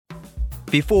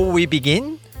Before we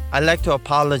begin, I'd like to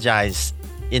apologize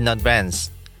in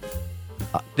advance.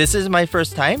 This is my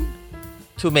first time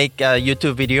to make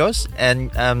YouTube videos and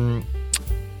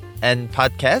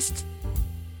podcasts.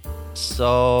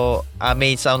 So I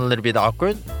may sound a little bit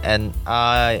awkward and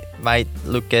I might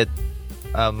look at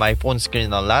my phone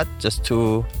screen a lot just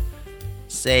to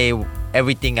say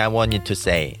everything I wanted to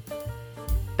say.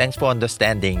 Thanks for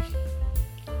understanding.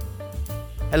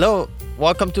 Hello,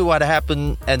 welcome to What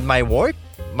Happened at My Work.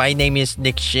 My name is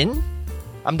Nick Shin.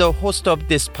 I'm the host of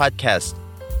this podcast.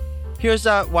 Here's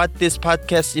what this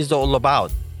podcast is all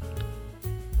about.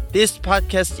 This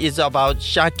podcast is about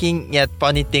shocking yet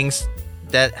funny things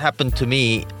that happened to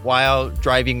me while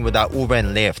driving with Uber and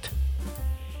Lyft.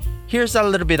 Here's a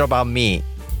little bit about me.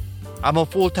 I'm a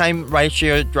full-time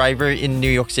rideshare driver in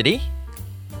New York City.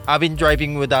 I've been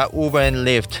driving with Uber and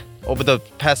Lyft over the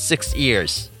past 6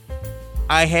 years.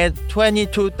 I had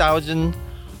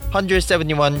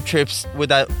 22,171 trips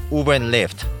with Uber and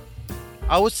Lyft.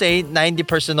 I would say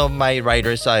 90% of my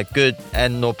riders are good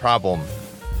and no problem.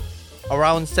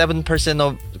 Around 7%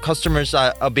 of customers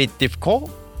are a bit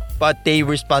difficult, but they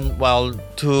respond well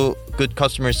to good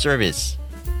customer service.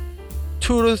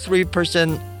 2 to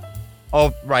 3%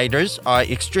 of riders are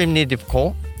extremely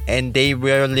difficult and they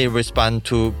rarely respond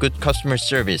to good customer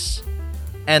service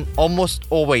and almost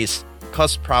always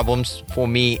cause problems for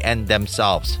me and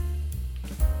themselves.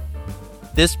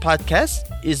 This podcast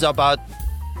is about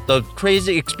the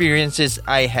crazy experiences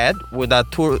I had with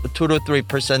 2 to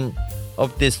 3%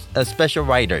 of these special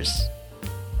riders.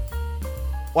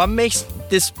 What makes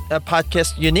this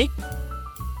podcast unique?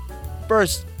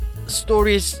 First,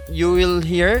 stories you will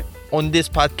hear on this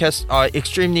podcast are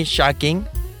extremely shocking,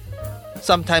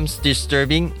 sometimes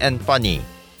disturbing and funny.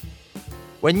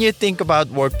 When you think about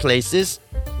workplaces,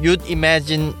 you'd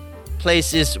imagine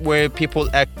places where people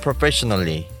act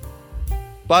professionally.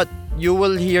 But you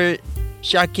will hear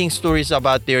shocking stories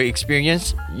about their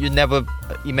experience you never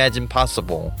imagined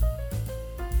possible.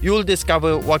 You'll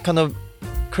discover what kind of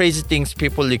crazy things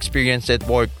people experience at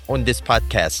work on this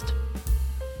podcast.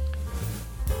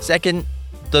 Second,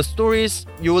 the stories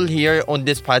you will hear on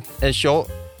this show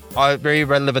are very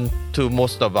relevant to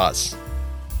most of us.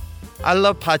 I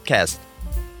love podcasts.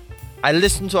 I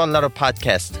listen to a lot of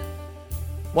podcasts.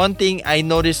 One thing I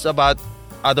noticed about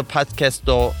other podcasts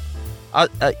though,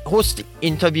 hosts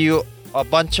interview a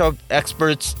bunch of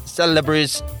experts,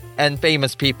 celebrities, and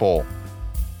famous people,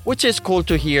 which is cool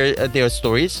to hear their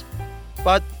stories.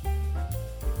 But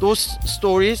those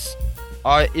stories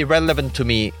are irrelevant to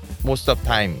me most of the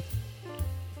time.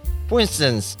 For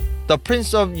instance, the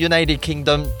Prince of United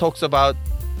Kingdom talks about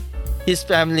his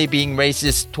family being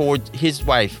racist toward his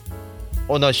wife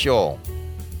on a show.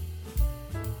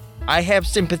 I have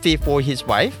sympathy for his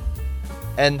wife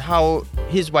and how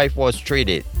his wife was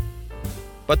treated.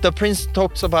 But the prince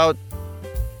talks about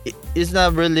it is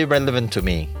not really relevant to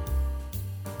me.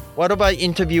 What about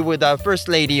interview with the First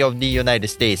Lady of the United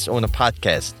States on a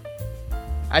podcast?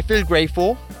 I feel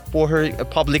grateful for her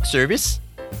public service,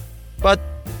 but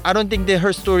I don't think that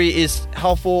her story is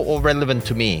helpful or relevant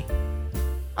to me.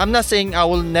 I'm not saying I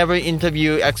will never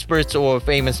interview experts or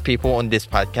famous people on this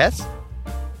podcast,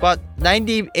 but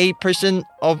 98%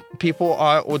 of people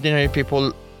are ordinary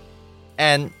people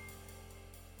and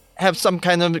have some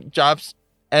kind of jobs,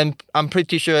 and I'm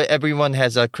pretty sure everyone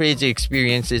has a crazy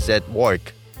experiences at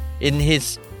work in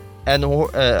his and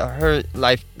her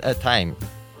lifetime.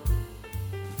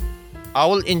 I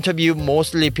will interview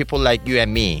mostly people like you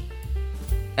and me.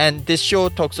 And this show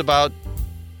talks about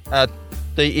the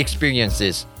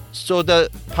experiences. So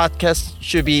the podcast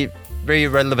should be very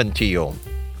relevant to you.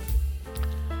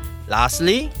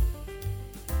 Lastly,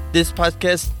 this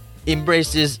podcast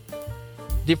embraces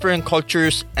different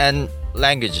cultures and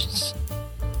languages.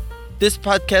 This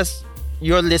podcast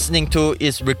you're listening to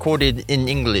is recorded in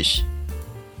English.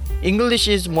 English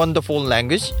is a wonderful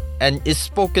language and is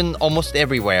spoken almost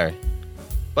everywhere.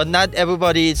 But not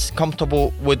everybody is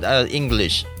comfortable with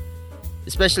English,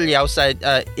 especially outside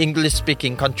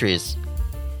English-speaking countries.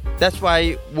 That's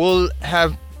why we'll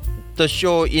have the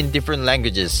show in different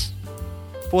languages.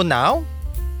 For now,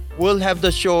 we'll have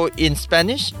the show in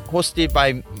Spanish, hosted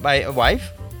by my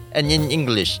wife, and in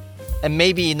English, and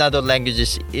maybe in other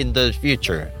languages in the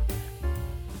future.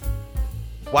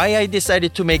 Why I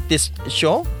decided to make this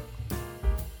show?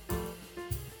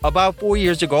 About 4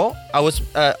 years ago, I was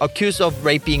accused of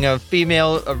raping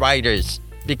female riders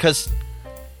because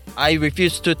I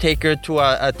refused to take her to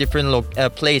a different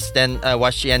place than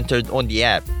what she entered on the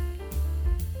app.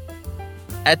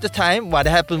 At the time, what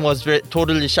happened was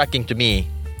totally shocking to me.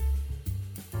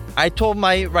 I told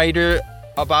my rider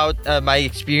about my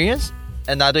experience,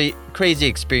 and other crazy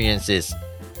experiences.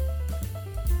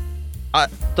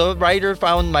 The writer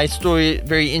found my story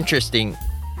very interesting,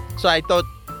 so I thought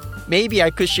maybe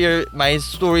I could share my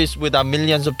stories with the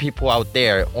millions of people out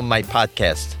there on my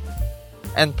podcast.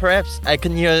 And perhaps I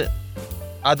can hear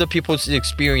other people's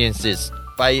experiences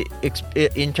by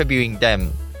interviewing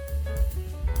them.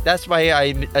 That's why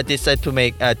I decided to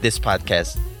make this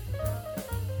podcast.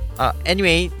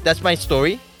 Anyway, that's my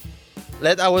story.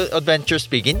 Let our adventures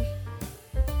begin.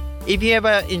 If you have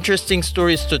interesting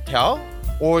stories to tell,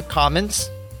 or comments,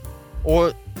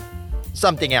 or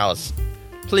something else,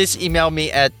 please email me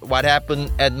at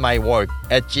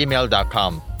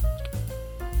whathappenedmywork@gmail.com.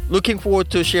 Looking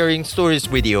forward to sharing stories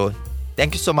with you.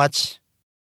 Thank you so much.